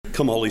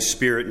Come, Holy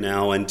Spirit,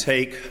 now and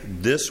take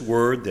this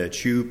word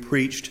that you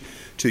preached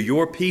to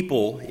your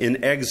people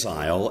in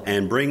exile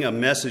and bring a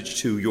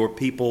message to your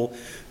people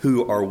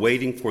who are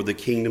waiting for the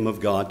kingdom of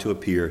God to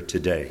appear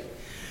today.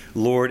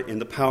 Lord, in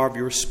the power of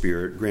your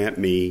Spirit, grant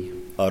me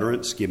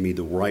utterance, give me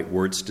the right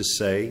words to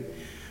say.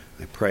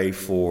 I pray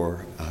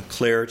for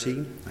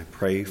clarity. I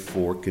pray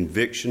for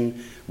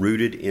conviction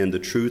rooted in the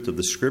truth of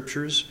the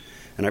Scriptures.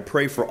 And I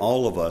pray for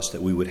all of us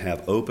that we would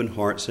have open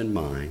hearts and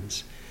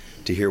minds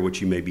to hear what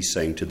you may be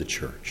saying to the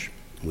church.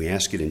 We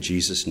ask it in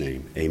Jesus'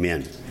 name.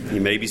 Amen. You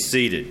may be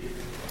seated.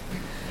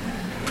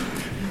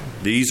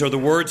 These are the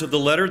words of the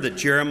letter that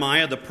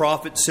Jeremiah the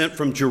prophet sent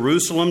from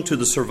Jerusalem to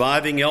the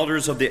surviving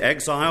elders of the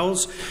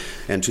exiles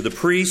and to the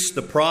priests,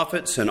 the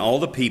prophets, and all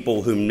the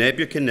people whom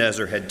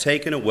Nebuchadnezzar had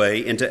taken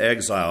away into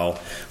exile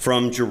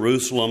from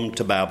Jerusalem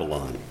to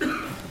Babylon.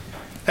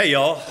 Hey,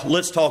 y'all,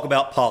 let's talk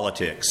about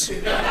politics.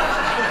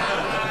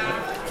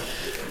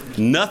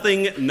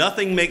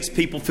 Nothing makes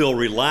people feel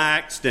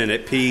relaxed and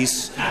at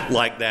peace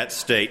like that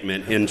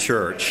statement in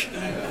church.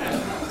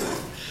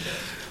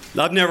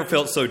 I've never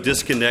felt so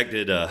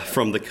disconnected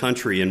from the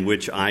country in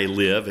which I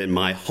live in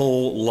my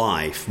whole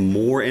life.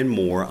 More and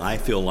more, I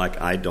feel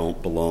like I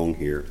don't belong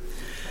here.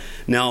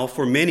 Now,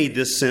 for many,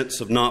 this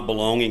sense of not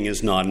belonging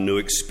is not a new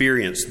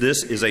experience.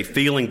 This is a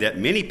feeling that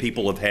many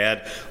people have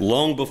had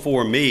long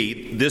before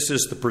me. This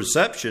is the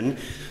perception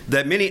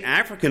that many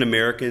African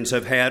Americans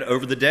have had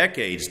over the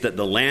decades, that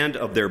the land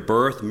of their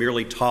birth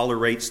merely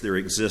tolerates their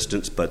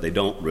existence, but they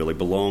don't really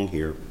belong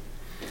here.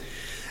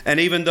 And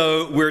even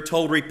though we're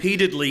told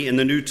repeatedly in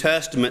the New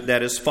Testament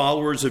that as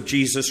followers of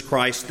Jesus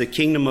Christ, the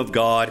kingdom of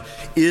God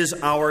is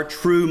our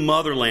true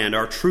motherland,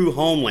 our true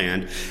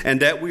homeland, and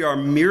that we are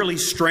merely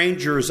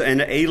strangers and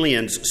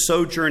aliens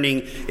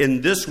sojourning in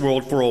this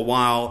world for a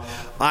while,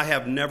 I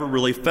have never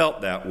really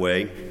felt that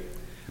way,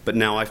 but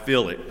now I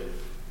feel it.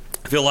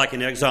 I feel like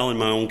an exile in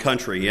my own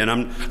country, and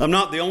I'm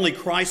not the only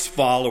Christ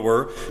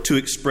follower to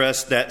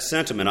express that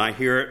sentiment. I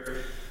hear it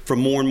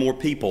from more and more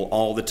people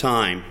all the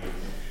time.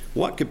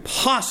 What could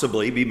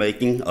possibly be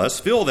making us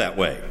feel that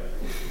way?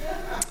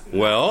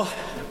 Well,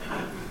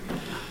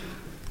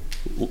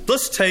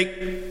 let's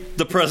take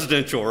the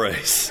presidential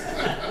race.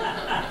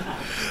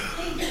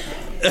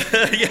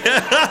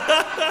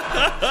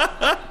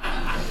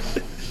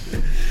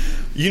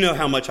 You know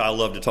how much I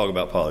love to talk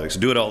about politics. I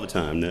do it all the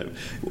time.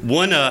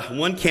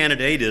 One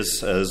candidate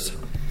is as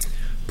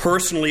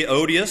personally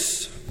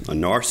odious, a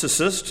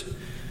narcissist,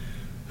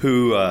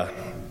 who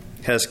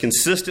has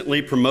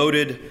consistently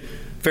promoted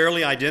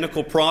fairly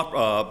identical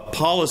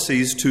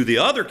policies to the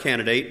other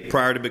candidate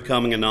prior to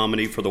becoming a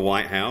nominee for the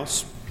White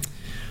House.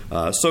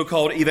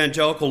 So-called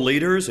evangelical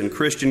leaders and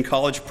Christian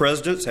college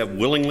presidents have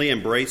willingly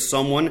embraced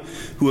someone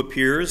who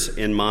appears,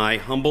 in my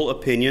humble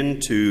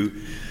opinion,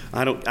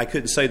 I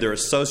couldn't say they're a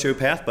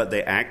sociopath, but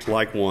they act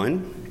like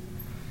one.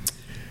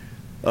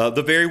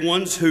 The very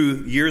ones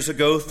who years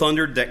ago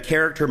thundered that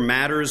character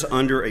matters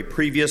under a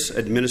previous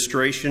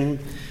administration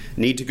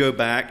need to go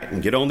back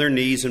and get on their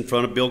knees in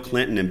front of Bill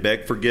Clinton and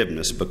beg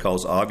forgiveness,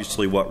 because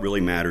obviously what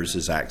really matters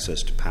is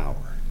access to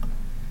power.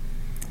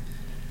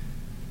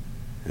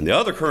 And the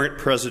other current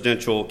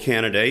presidential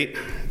candidate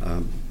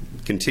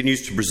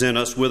continues to present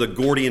us with a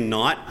Gordian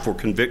knot for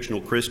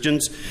convictional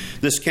Christians.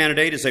 This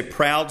candidate is a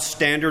proud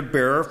standard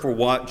bearer for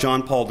what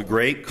John Paul the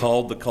Great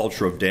called the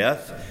culture of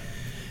death,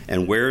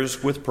 and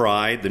wears with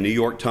pride the New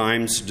York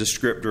Times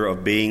descriptor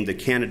of being the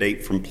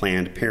candidate from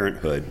Planned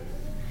Parenthood.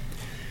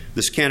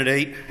 This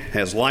candidate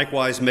has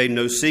likewise made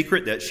no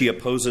secret that she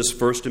opposes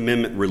First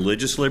Amendment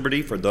religious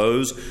liberty for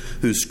those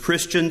whose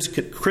Christian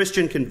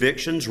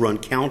convictions run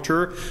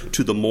counter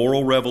to the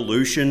moral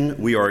revolution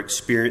we are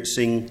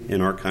experiencing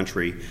in our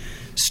country,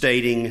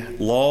 stating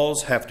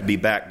laws have to be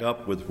backed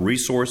up with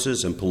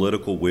resources and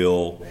political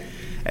will,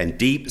 and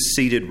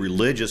deep-seated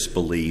religious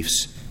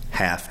beliefs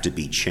have to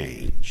be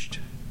changed.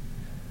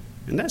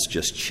 And that's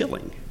just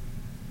chilling.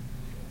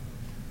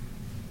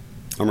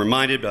 I'm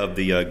reminded of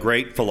the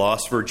great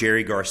philosopher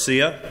Jerry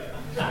Garcia,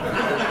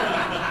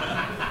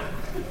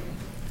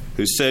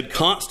 who said,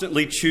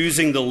 constantly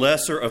choosing the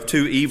lesser of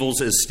two evils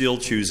is still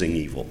choosing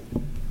evil.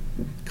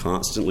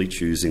 Constantly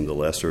choosing the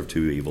lesser of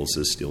two evils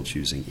is still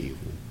choosing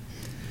evil.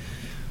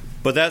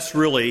 But that's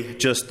really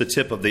just the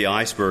tip of the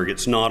iceberg.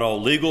 It's not all.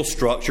 Legal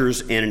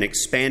structures in an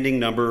expanding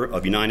number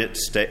of the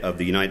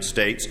United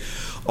States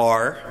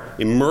are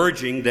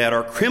emerging that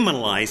are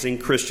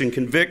criminalizing Christian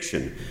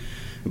conviction.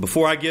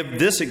 Before I give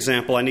this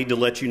example, I need to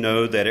let you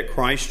know that at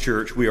Christ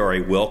Church we are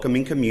a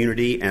welcoming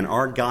community, and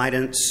our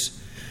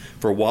guidance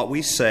for what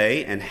we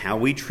say and how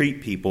we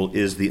treat people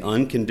is the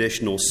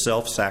unconditional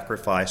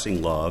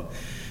self-sacrificing love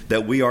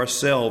that we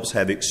ourselves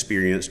have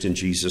experienced in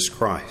Jesus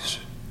Christ.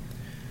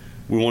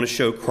 We want to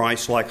show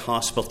Christ-like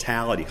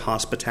hospitality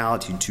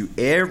to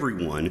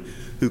everyone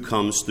who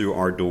comes through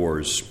our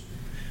doors.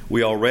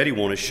 We already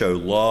want to show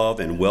love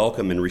and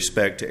welcome and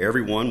respect to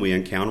everyone we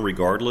encounter,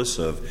 regardless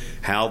of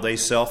how they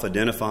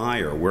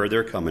self-identify or where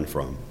they're coming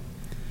from.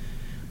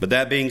 But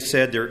that being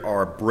said, there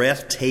are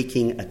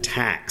breathtaking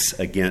attacks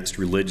against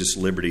religious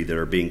liberty that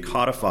are being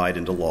codified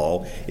into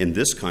law in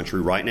this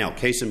country right now.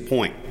 Case in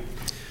point,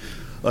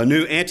 a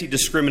new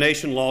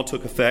anti-discrimination law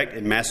took effect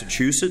in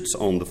Massachusetts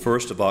on the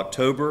 1st of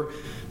October,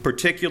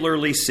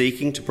 particularly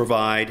seeking to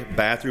provide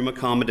bathroom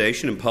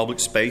accommodation in public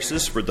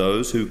spaces for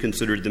those who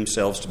considered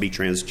themselves to be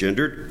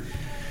transgendered.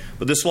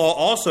 But this law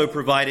also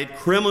provided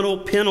criminal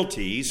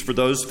penalties for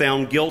those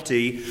found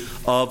guilty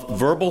of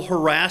verbal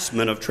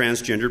harassment of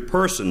transgendered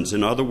persons.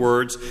 In other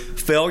words,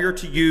 failure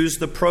to use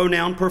the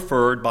pronoun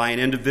preferred by an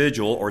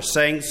individual or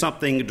saying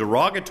something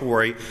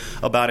derogatory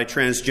about a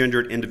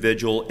transgendered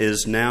individual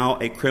is now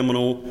a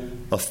criminal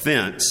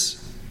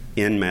offense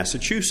in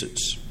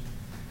Massachusetts.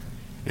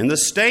 And the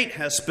state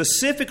has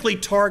specifically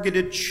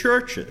targeted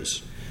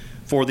churches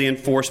for the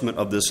enforcement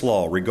of this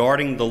law.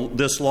 Regarding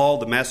this law,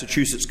 the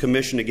Massachusetts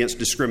Commission Against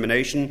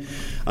Discrimination,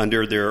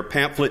 under their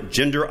pamphlet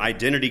Gender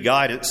Identity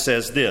Guidance,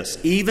 says this: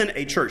 even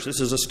a church,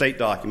 this is a state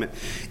document,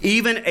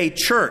 even a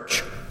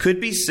church could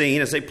be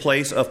seen as a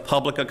place of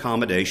public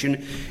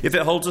accommodation if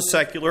it holds a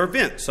secular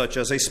event, such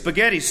as a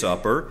spaghetti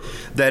supper,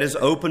 that is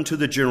open to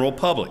the general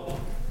public.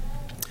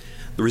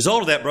 The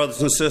result of that,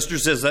 brothers and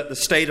sisters, is that the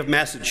state of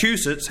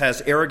Massachusetts has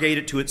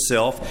arrogated to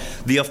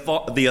itself the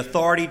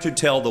authority to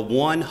tell the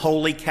one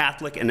holy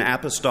Catholic and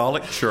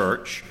Apostolic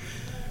Church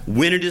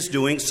when it is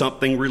doing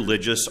something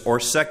religious or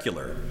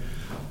secular.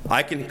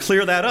 I can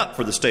clear that up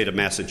for the state of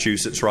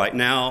Massachusetts right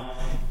now.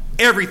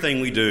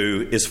 Everything we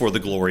do is for the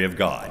glory of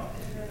God.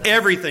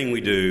 Everything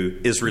we do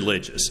is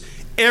religious.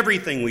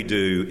 Everything we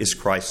do is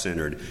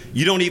Christ-centered.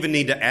 You don't even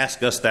need to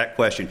ask us that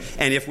question.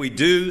 And if we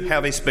do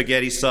have a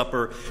spaghetti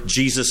supper,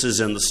 Jesus is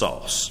in the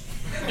sauce.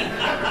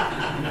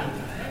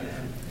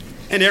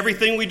 And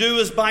everything we do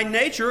is by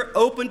nature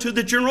open to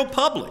the general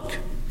public.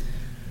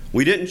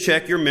 We didn't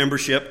check your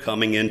membership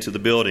coming into the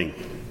building.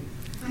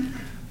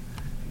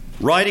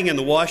 Writing in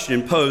the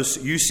Washington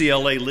Post,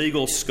 UCLA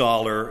legal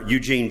scholar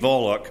Eugene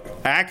Volokh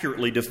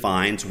accurately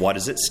defines what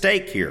is at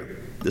stake here.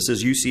 This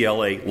is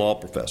UCLA law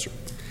professor.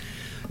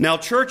 Now,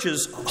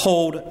 churches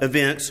hold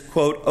events,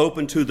 quote,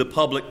 open to the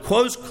public,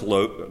 close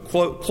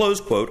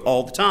quote,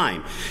 all the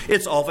time.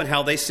 It's often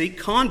how they seek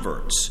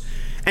converts.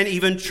 And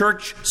even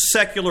church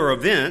secular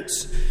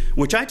events,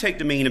 which I take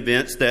to mean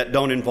events that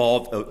don't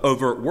involve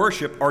overt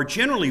worship, are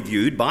generally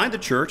viewed by the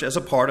church as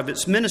a part of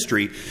its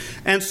ministry,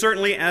 and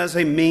certainly as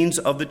a means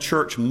of the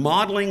church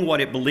modeling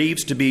what it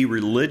believes to be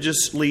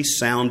religiously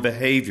sound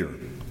behavior.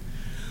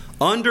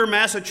 Under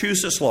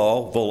Massachusetts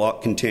law,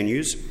 Volokh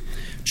continues,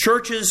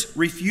 churches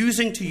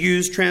refusing to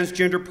use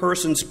transgender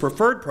persons'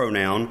 preferred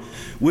pronoun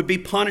would be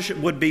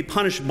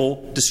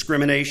punishable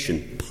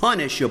discrimination.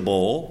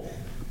 Punishable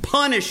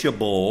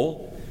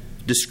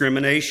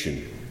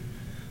discrimination.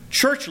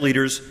 Church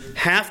leaders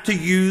have to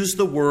use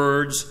the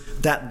words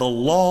that the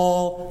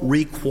law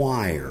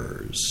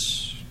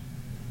requires,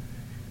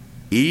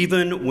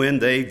 even when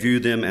they view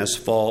them as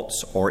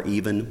false or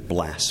even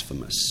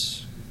blasphemous,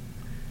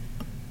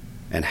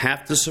 and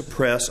have to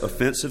suppress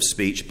offensive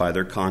speech by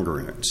their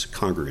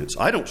congregants.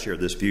 I don't share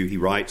this view, he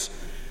writes,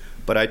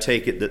 but I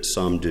take it that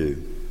some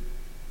do.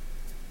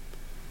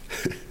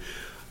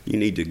 You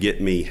need to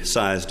get me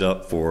sized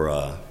up for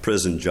a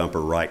prison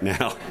jumper right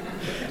now.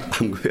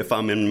 If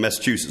I'm in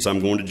Massachusetts, I'm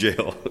going to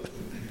jail.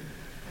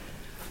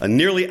 A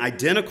nearly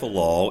identical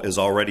law is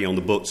already on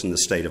the books in the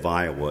state of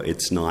Iowa.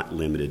 It's not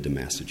limited to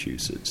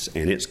Massachusetts,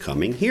 and it's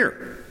coming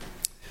here.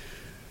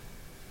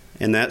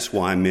 And that's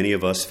why many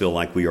of us feel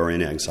like we are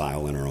in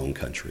exile in our own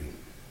country.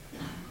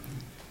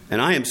 And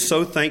I am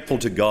so thankful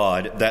to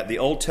God that the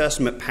Old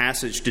Testament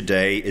passage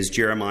today is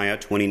Jeremiah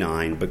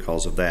 29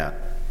 because of that.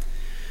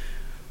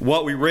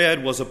 What we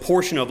read was a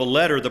portion of a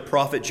letter the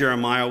prophet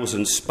Jeremiah was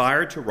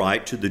inspired to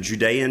write to the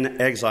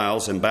Judean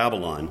exiles in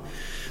Babylon.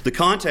 The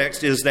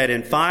context is that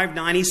in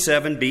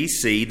 597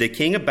 BC, the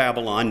king of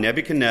Babylon,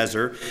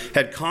 Nebuchadnezzar,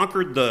 had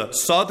conquered the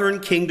southern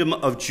kingdom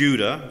of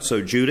Judah,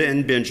 so Judah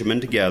and Benjamin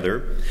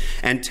together,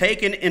 and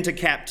taken into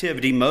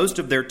captivity most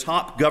of their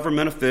top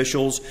government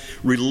officials,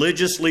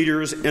 religious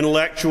leaders,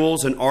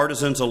 intellectuals, and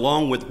artisans,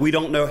 along with we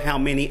don't know how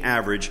many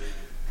average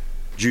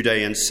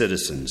Judean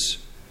citizens.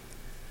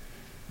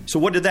 So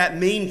what did that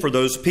mean for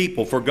those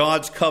people, for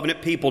God's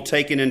covenant people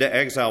taken into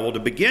exile? Well, to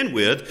begin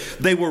with,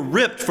 they were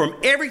ripped from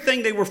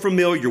everything they were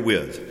familiar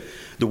with.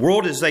 The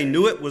world as they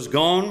knew it was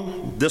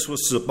gone. This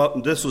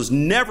was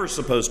never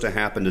supposed to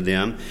happen to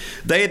them.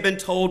 They had been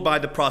told by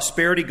the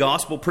prosperity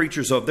gospel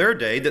preachers of their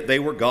day that they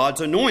were God's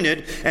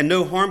anointed and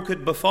no harm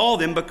could befall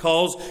them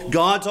because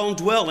God's own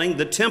dwelling,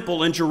 the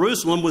temple in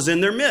Jerusalem, was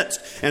in their midst.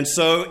 And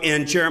so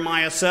in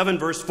Jeremiah 7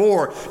 verse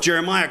 4,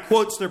 Jeremiah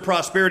quotes their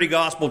prosperity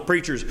gospel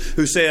preachers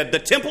who said, "The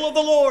temple of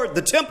the Lord,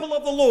 the temple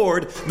of the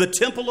Lord, the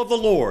temple of the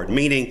Lord,"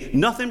 meaning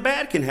nothing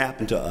bad can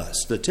happen to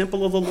us. The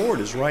temple of the Lord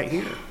is right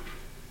here.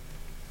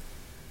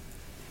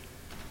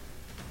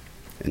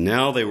 And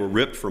now they were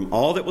ripped from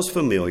all that was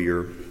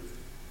familiar,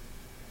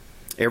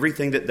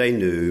 everything that they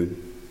knew,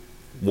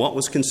 what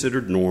was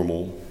considered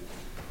normal.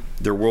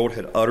 Their world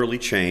had utterly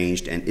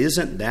changed. And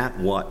isn't that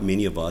what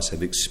many of us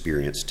have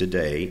experienced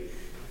today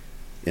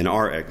in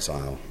our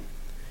exile.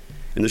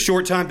 In the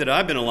short time that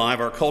I've been alive,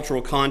 our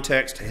cultural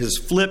context has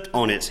flipped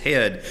on its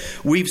head.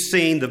 We've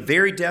seen the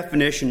very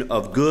definition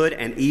of good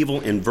and evil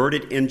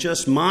inverted in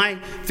just my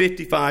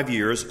 55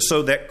 years,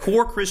 so that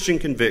core Christian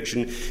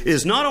conviction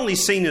is not only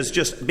seen as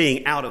just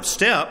being out of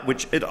step,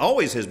 which it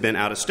always has been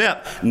out of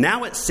step,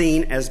 now it's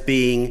seen as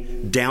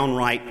being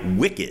downright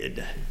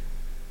wicked.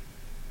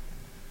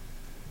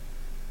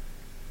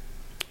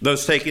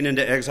 Those taken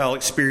into exile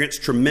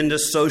experienced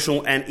tremendous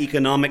social and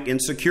economic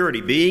insecurity.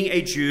 Being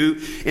a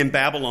Jew in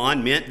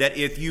Babylon meant that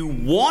if you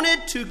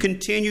wanted to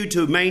continue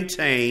to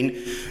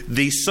maintain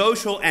the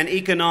social and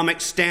economic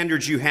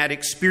standards you had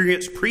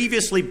experienced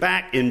previously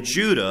back in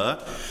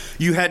Judah,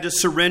 you had to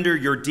surrender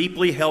your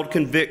deeply held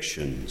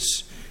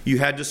convictions. You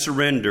had to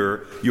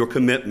surrender your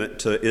commitment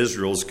to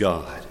Israel's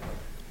God.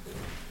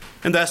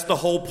 And that's the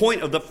whole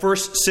point of the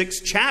first 6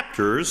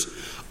 chapters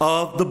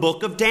of the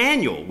book of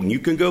Daniel. And you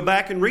can go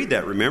back and read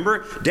that,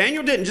 remember?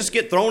 Daniel didn't just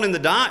get thrown in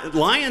the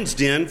lion's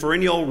den for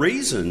any old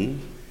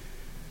reason.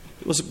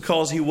 It was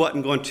because he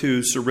wasn't going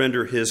to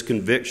surrender his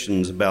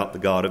convictions about the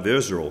God of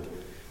Israel.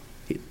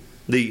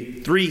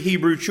 The 3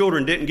 Hebrew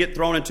children didn't get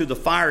thrown into the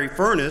fiery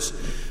furnace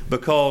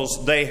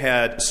because they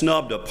had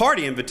snubbed a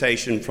party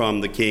invitation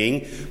from the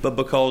king, but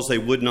because they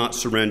would not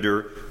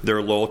surrender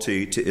their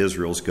loyalty to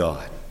Israel's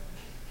God.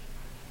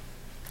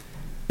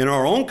 In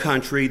our own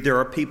country, there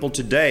are people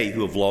today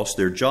who have lost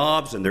their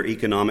jobs and their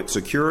economic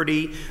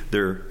security,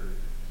 their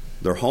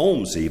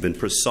homes even,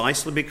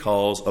 precisely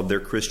because of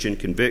their Christian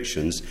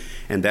convictions,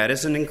 and that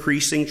is an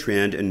increasing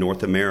trend in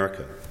North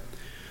America.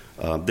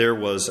 There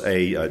was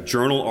a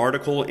journal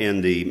article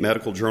in the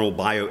medical journal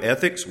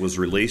Bioethics, was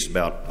released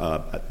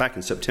about back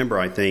in September,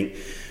 I think.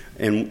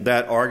 In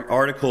that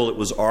article, it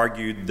was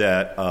argued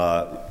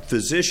that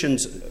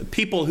physicians,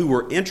 people who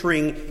were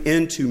entering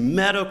into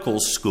medical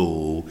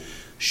school,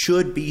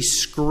 should be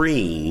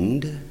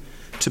screened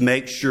to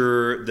make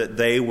sure that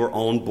they were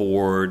on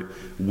board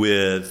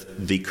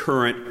with the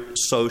current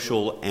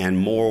social and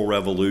moral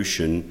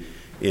revolution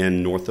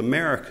in North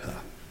America.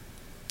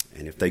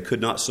 And if they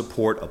could not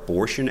support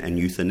abortion and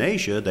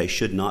euthanasia, they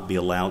should not be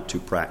allowed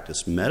to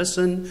practice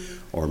medicine,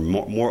 or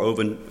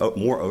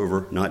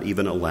moreover, not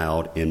even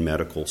allowed in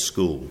medical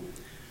school.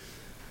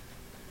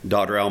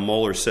 Dr. Al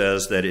Mohler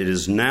says that it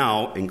is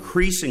now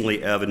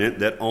increasingly evident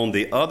that on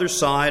the other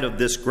side of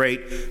this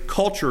great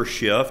culture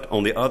shift,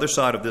 on the other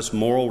side of this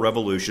moral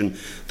revolution,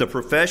 the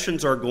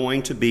professions are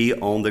going to be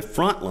on the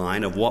front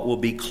line of what will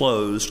be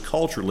closed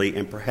culturally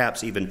and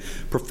perhaps even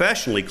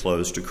professionally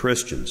closed to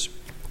Christians.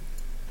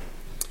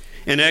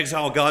 In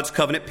exile, God's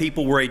covenant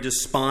people were a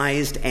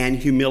despised and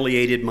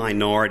humiliated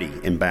minority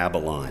in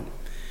Babylon.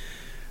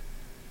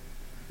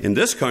 In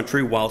this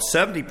country, while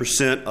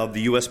 70% of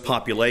the U.S.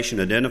 population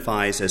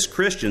identifies as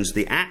Christians,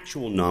 the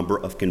actual number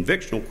of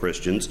convictional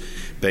Christians,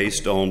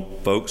 based on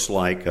folks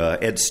like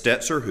Ed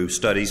Stetzer, who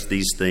studies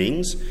these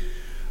things,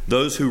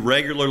 those who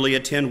regularly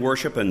attend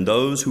worship, and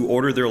those who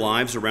order their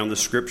lives around the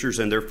Scriptures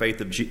and their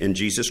faith in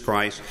Jesus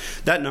Christ,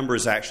 that number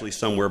is actually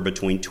somewhere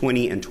between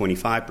 20 and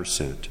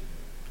 25%.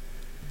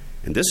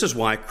 And this is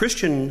why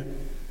Christians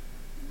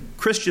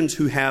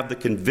who have the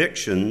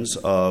convictions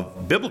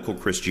of biblical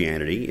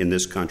Christianity in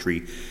this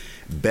country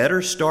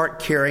better start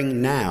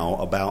caring now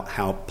about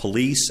how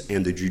police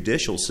and the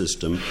judicial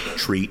system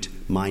treat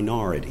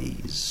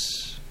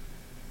minorities.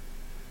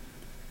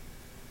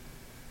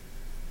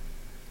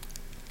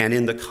 And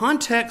in the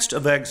context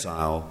of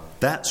exile,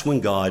 that's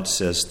when God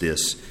says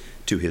this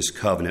to his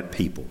covenant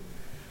people.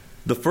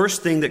 The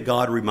first thing that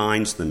God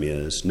reminds them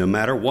is, no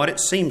matter what it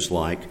seems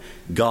like,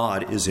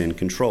 God is in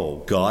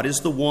control. God is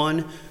the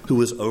one who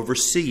is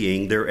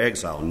overseeing their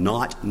exile,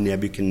 not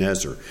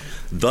Nebuchadnezzar.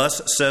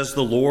 Thus says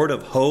the Lord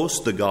of hosts,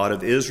 the God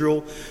of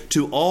Israel,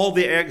 to all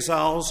the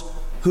exiles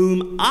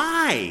whom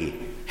I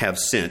have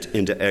sent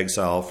into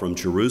exile from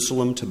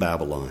Jerusalem to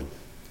Babylon.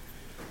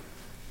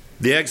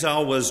 The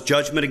exile was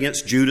judgment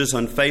against Judah's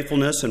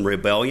unfaithfulness and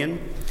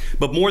rebellion.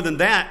 But more than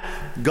that,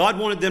 God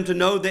wanted them to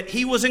know that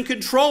he was in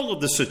control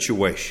of the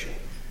situation.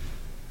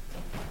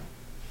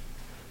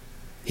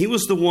 He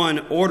was the one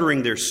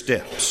ordering their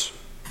steps.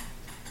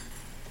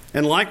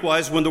 And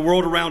likewise, when the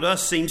world around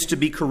us seems to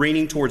be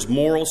careening towards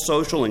moral,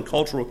 social, and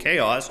cultural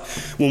chaos,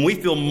 when we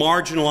feel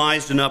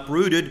marginalized and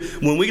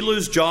uprooted, when we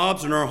lose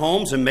jobs in our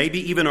homes and maybe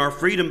even our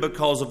freedom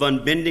because of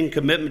unbending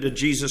commitment to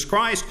Jesus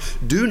Christ,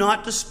 do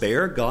not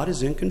despair. God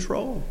is in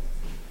control.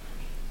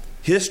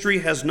 History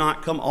has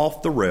not come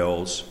off the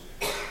rails.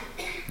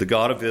 The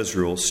God of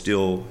Israel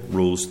still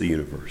rules the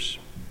universe.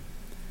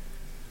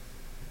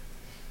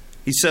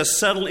 He says,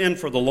 settle in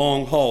for the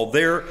long haul.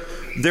 There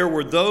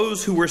were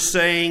those who were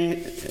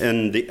saying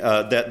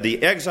that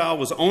the exile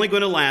was only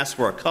going to last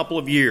for a couple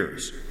of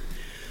years.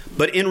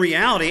 But in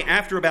reality,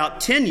 after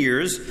about 10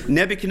 years,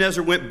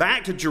 Nebuchadnezzar went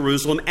back to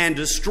Jerusalem and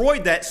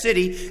destroyed that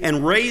city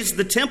and razed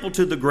the temple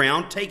to the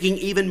ground, taking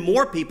even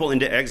more people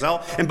into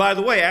exile. And by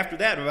the way, after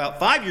that, about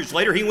 5 years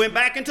later, he went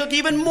back and took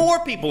even more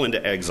people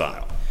into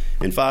exile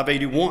in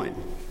 581.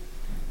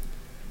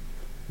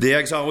 The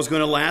exile was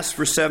going to last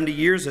for 70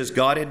 years as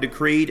God had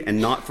decreed,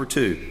 and not for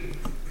 2.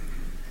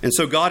 And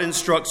so God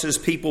instructs his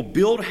people,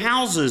 build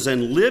houses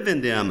and live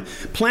in them,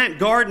 plant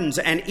gardens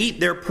and eat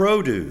their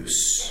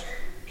produce.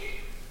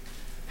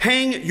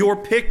 Hang your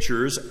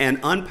pictures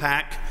and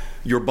unpack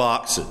your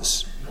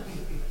boxes.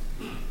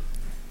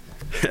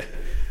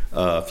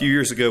 A few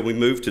years ago, we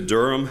moved to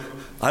Durham.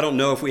 I don't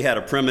know if we had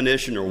a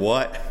premonition or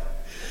what,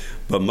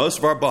 but most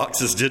of our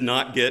boxes did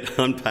not get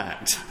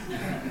unpacked.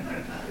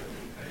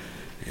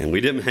 And we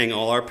didn't hang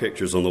all our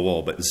pictures on the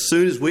wall. But as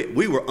soon as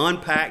we were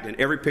unpacked and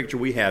every picture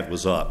we had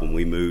was up when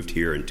we moved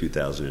here in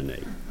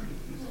 2008.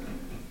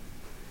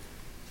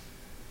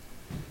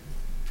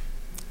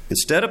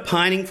 Instead of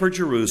pining for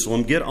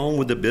Jerusalem, get on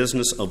with the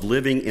business of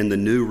living in the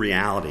new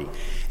reality.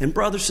 And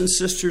brothers and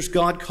sisters,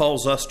 God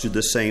calls us to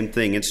the same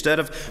thing. Instead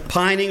of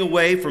pining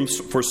away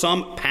for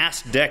some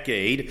past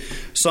decade,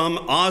 some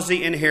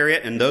Ozzie and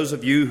Harriet, and those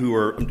of you who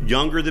are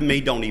younger than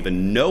me don't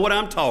even know what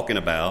I'm talking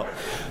about.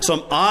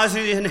 Some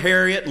Ozzie and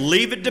Harriet,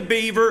 Leave It to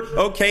Beaver,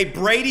 okay,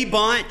 Brady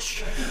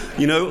Bunch,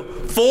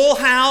 Full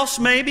House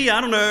maybe. I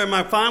don't know. Am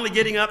I finally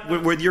getting up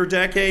with your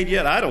decade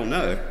yet? I don't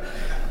know.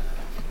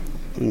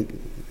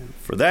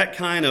 For that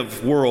kind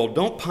of world,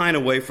 don't pine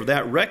away for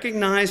that.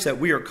 Recognize that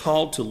we are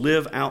called to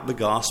live out the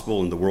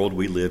gospel in the world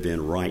we live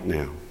in right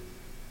now.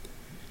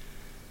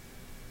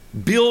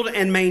 Build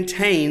and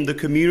maintain the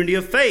community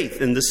of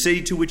faith in the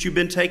city to which you've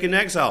been taken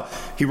exile.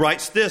 He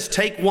writes this,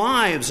 take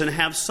wives and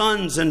have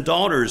sons and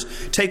daughters.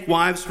 Take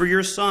wives for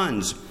your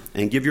sons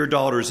and give your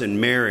daughters in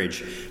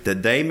marriage,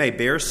 that they may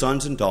bear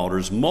sons and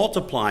daughters,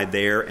 multiply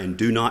there and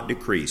do not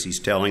decrease. He's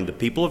telling the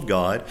people of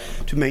God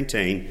to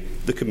maintain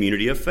the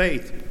community of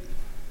faith.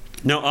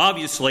 Now,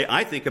 obviously,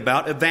 I think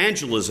about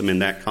evangelism in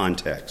that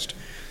context.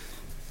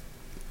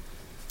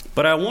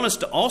 But I want us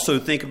to also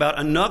think about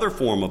another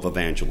form of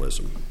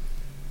evangelism.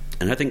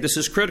 And I think this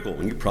is critical.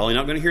 And you're probably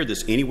not going to hear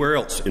this anywhere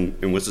else in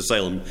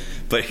Winston-Salem,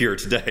 but here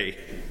today.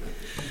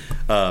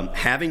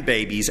 Having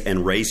babies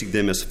and raising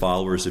them as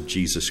followers of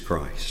Jesus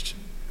Christ.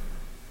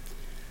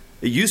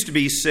 It used to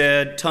be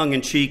said,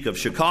 tongue-in-cheek, of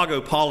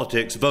Chicago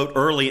politics, vote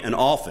early and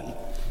often.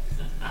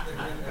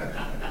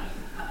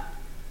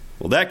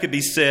 Well, that could be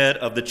said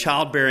of the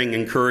childbearing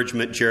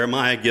encouragement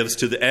Jeremiah gives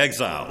to the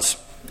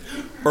exiles.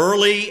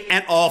 Early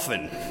and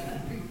often.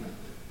 A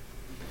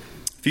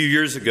few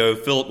years ago,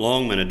 Philip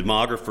Longman, a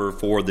demographer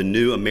for the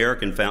New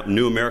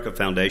America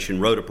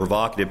Foundation, wrote a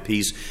provocative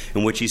piece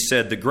in which he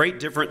said, the great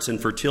difference in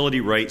fertility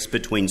rates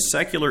between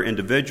secular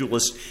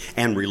individualists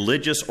and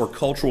religious or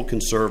cultural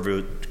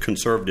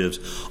conservatives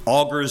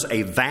augurs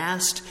a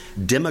vast,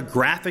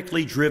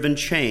 demographically driven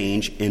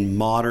change in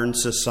modern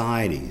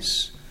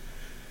societies.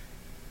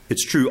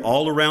 It's true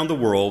all around the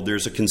world.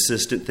 There's a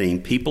consistent theme.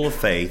 People of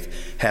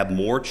faith have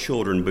more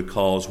children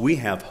because we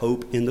have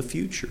hope in the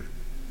future.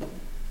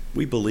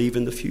 We believe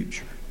in the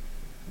future.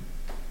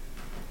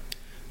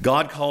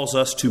 God calls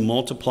us to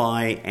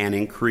multiply and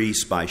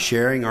increase by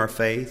sharing our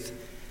faith,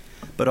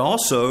 but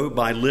also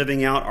by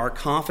living out our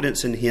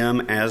confidence in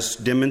Him as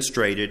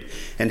demonstrated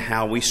in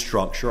how we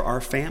structure our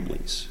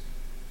families.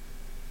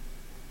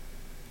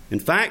 In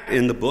fact,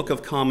 in the Book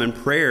of Common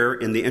Prayer,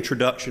 in the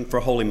introduction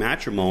for Holy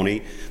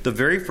Matrimony, the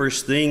very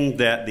first thing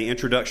that the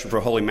introduction for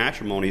Holy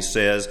Matrimony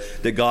says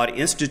that God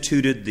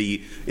instituted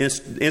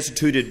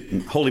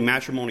Holy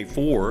Matrimony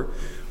for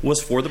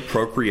was for the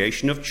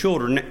procreation of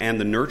children and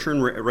the nurture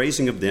and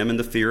raising of them in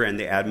the fear and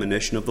the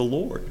admonition of the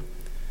Lord.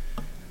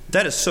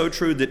 That is so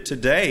true that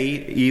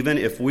today, even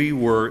if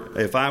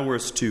I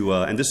was to,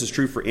 and this is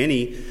true for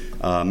any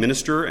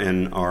minister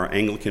in our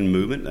Anglican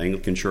movement, the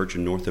Anglican Church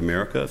in North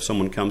America, if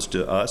someone comes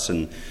to us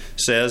and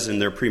says in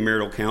their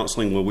premarital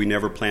counseling, well, we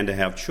never plan to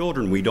have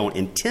children, we don't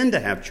intend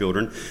to have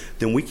children,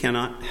 then we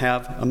cannot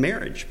have a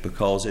marriage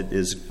because it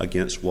is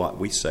against what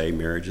we say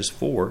marriage is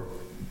for,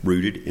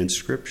 rooted in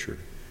Scripture.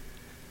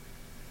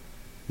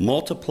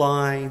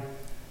 Multiply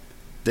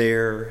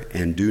there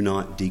and do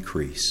not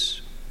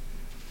decrease.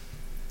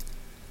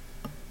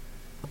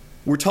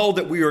 We're told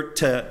that we are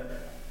to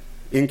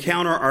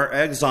encounter our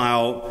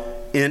exile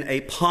in a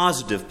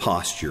positive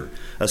posture,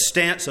 a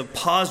stance of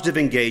positive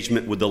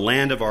engagement with the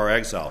land of our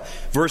exile.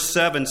 Verse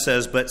 7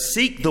 says, but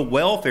seek the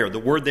welfare, the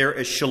word there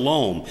is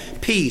shalom,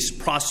 peace,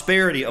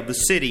 prosperity of the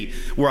city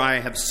where I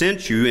have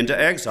sent you into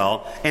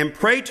exile, and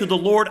pray to the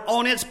Lord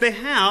on its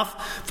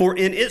behalf, for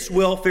in its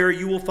welfare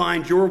you will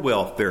find your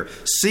welfare.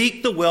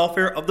 Seek the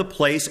welfare of the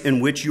place in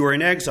which you are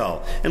in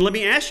exile. And let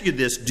me ask you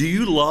this, do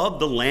you love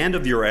the land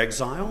of your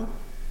exile?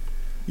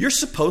 You're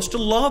supposed to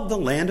love the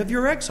land of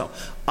your exile.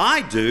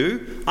 I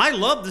do. I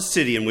love the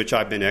city in which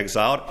I've been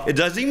exiled. It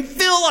doesn't even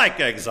feel like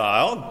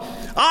exile.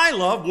 I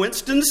love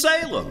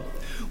Winston-Salem.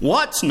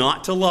 What's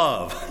not to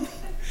love?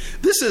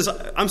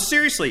 I'm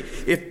seriously,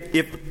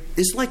 if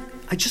it's like,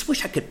 I just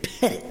wish I could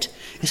pet it.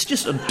 It's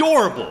just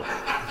adorable.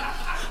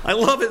 I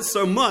love it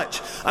so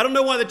much. I don't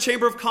know why the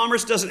Chamber of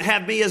Commerce doesn't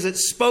have me as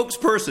its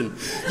spokesperson.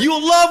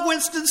 You'll love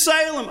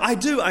Winston-Salem. I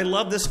do. I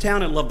love this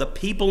town. I love the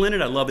people in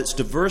it. I love its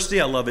diversity.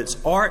 I love its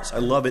arts. I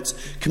love its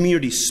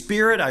community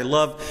spirit. I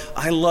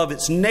love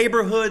its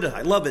neighborhood.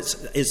 I love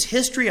its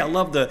history. I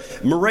love the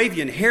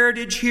Moravian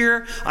heritage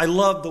here. I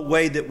love the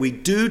way that we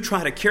do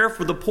try to care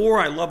for the poor.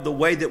 I love the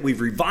way that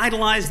we've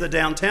revitalized the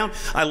downtown.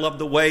 I love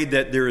the way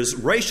that there is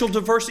racial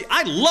diversity.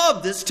 I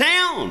love this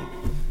town.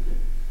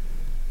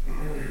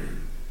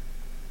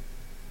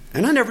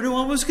 And I never knew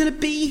I was going to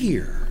be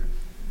here.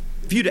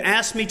 If you'd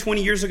asked me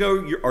 20 years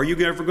ago, are you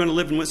ever going to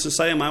live in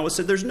Winston-Salem? I would have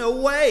said, there's no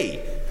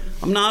way.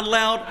 I'm not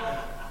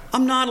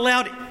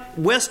allowed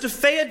west of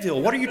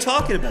Fayetteville. What are you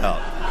talking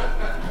about?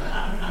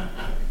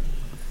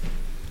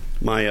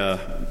 My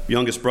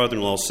youngest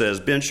brother-in-law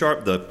says, Ben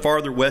Sharp, the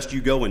farther west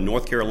you go in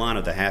North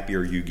Carolina, the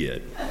happier you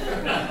get.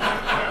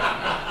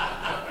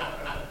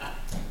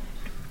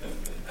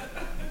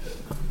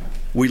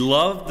 We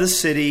love the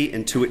city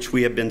into which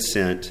we have been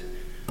sent,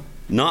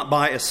 not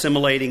by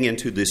assimilating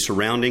into the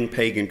surrounding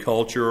pagan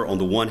culture on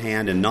the one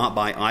hand, and not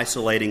by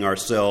isolating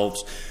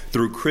ourselves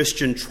through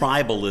Christian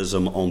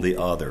tribalism on the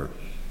other.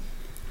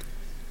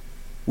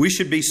 We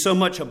should be so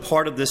much a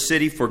part of this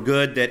city for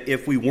good that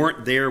if we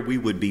weren't there, we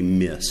would be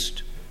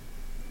missed.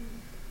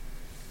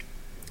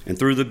 And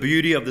through the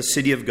beauty of the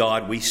city of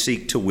God, we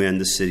seek to win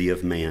the city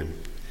of man.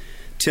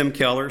 Tim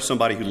Keller,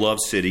 somebody who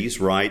loves cities,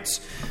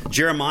 writes,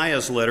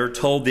 Jeremiah's letter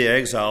told the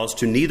exiles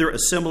to neither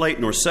assimilate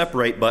nor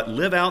separate, but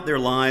live out their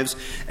lives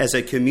as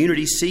a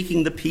community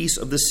seeking the peace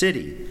of the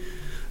city.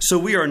 So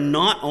we are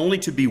not only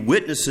to be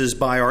witnesses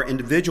by our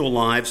individual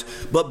lives,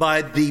 but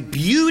by the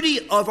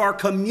beauty of our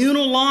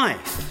communal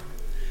life.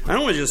 I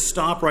don't want to just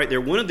stop right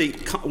there. One of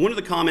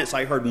the comments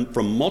I heard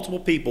from multiple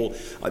people,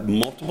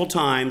 multiple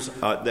times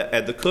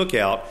at the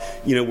cookout,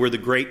 where the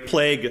Great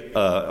Plague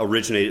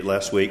originated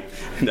last week.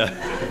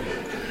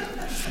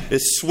 It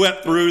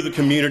swept through the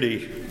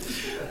community.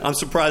 I'm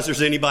surprised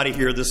there's anybody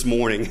here this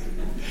morning.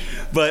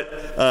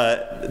 But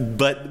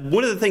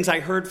one of the things I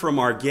heard from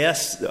our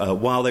guests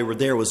while they were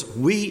there was,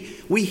 we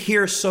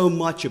hear so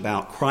much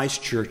about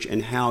Christ Church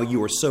and how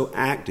you are so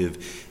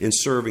active in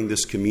serving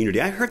this community.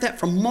 I heard that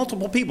from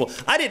multiple people.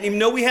 I didn't even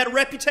know we had a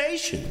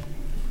reputation.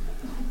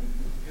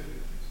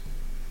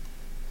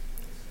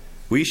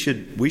 We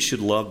should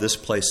love this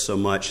place so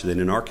much that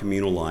in our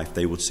communal life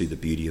they would see the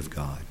beauty of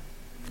God.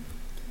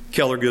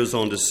 Keller goes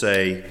on to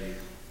say,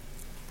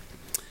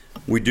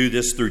 we do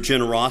this through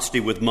generosity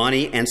with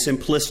money and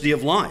simplicity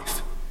of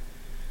life.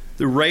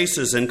 Through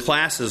races and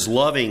classes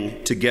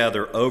loving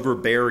together over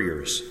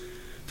barriers.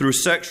 Through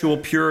sexual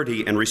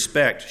purity and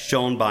respect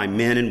shown by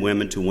men and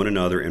women to one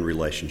another in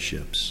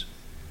relationships.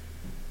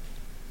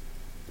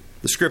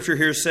 The scripture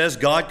here says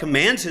God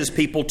commands his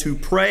people to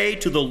pray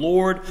to the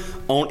Lord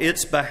on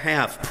its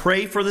behalf.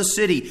 Pray for the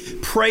city.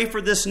 Pray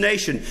for this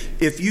nation.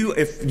 If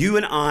you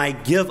and I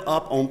give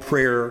up on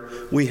prayer,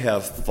 we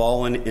have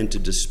fallen into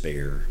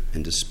despair.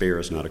 And despair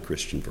is not a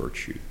Christian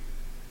virtue.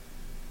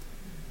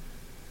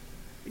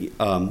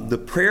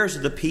 The prayers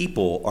of the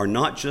people are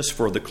not just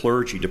for the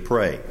clergy to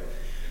pray.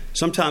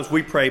 Sometimes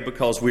we pray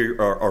because we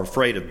are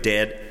afraid of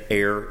dead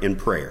air in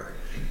prayer.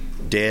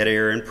 Dead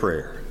air in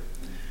prayer.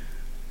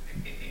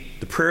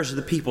 The prayers of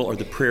the people are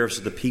the prayers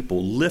of the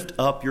people. Lift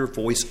up your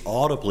voice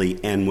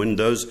audibly. And when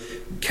those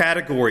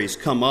categories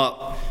come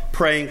up,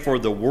 praying for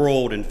the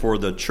world and for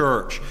the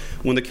church,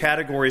 when the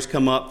categories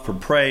come up for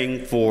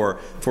praying for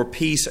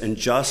peace and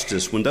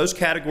justice, when those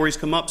categories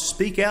come up,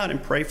 speak out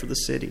and pray for the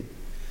city.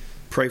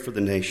 Pray for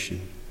the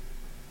nation.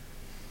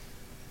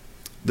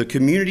 The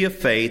community of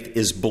faith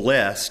is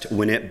blessed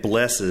when it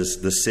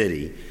blesses the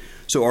city.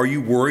 So are you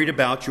worried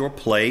about your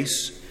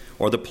place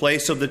or the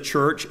place of the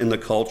church in the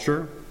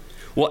culture?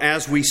 Well,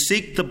 as we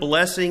seek the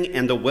blessing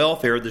and the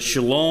welfare, the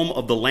shalom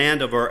of the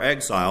land of our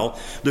exile,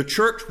 the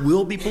church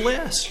will be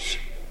blessed.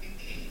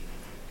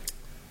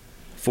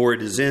 For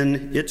it is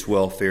in its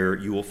welfare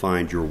you will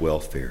find your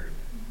welfare.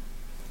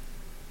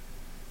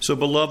 So,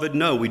 beloved,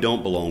 no, we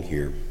don't belong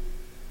here.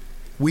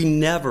 We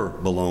never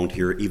belonged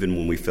here, even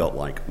when we felt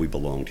like we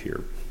belonged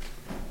here.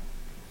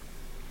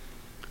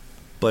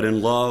 But in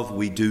love,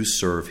 we do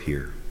serve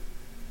here.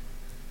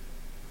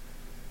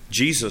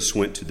 Jesus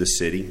went to the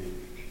city.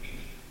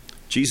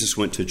 Jesus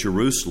went to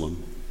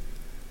Jerusalem,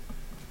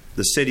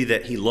 the city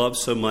that he loved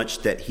so much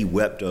that he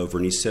wept over.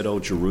 And he said, "Oh,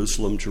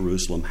 Jerusalem,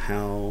 Jerusalem,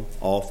 how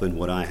often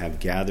would I have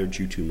gathered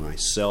you to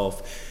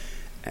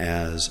myself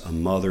as a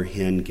mother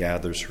hen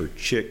gathers her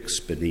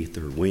chicks beneath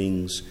her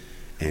wings,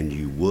 and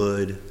you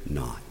would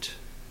not."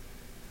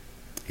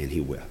 And he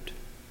wept.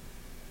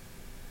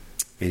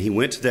 And he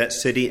went to that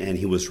city and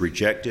he was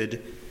rejected,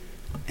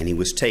 and he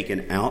was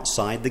taken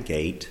outside the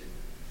gate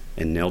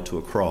and nailed to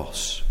a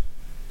cross.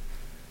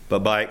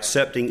 But by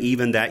accepting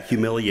even that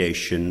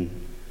humiliation,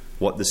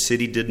 what the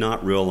city did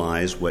not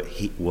realize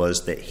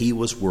was that he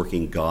was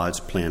working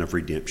God's plan of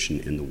redemption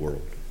in the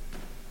world.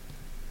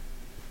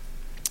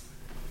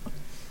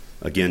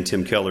 Again,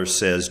 Tim Keller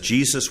says,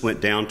 Jesus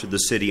went down to the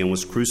city and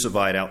was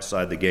crucified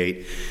outside the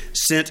gate,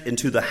 sent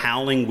into the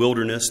howling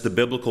wilderness, the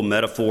biblical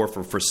metaphor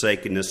for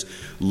forsakenness,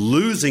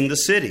 losing the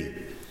city.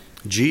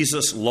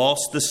 Jesus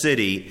lost the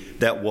city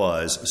that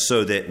was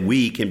so that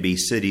we can be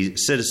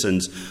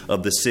citizens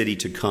of the city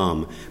to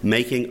come,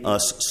 making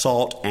us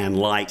salt and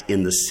light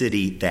in the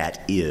city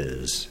that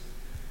is.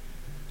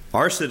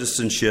 Our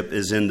citizenship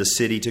is in the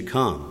city to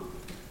come.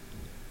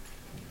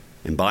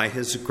 And by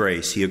His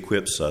grace, He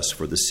equips us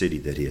for the city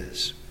that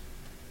is.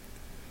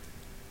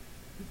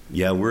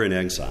 Yeah, we're in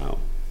exile,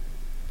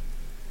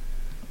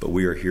 but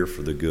we are here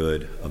for the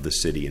good of the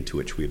city into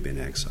which we have been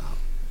exiled.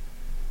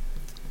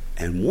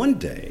 And one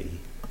day,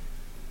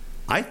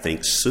 I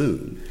think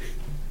soon,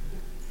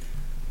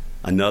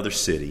 another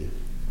city,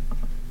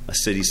 a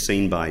city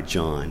seen by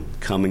John,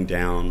 coming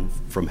down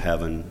from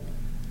heaven,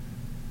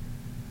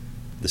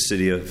 the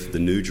city of the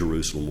New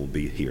Jerusalem will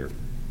be here.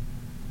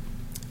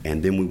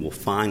 And then we will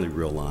finally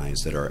realize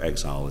that our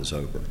exile is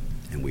over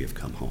and we have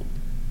come home.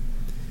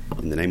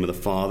 In the name of the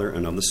Father,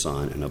 and of the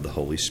Son, and of the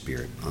Holy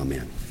Spirit.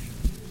 Amen.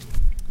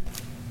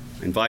 I invite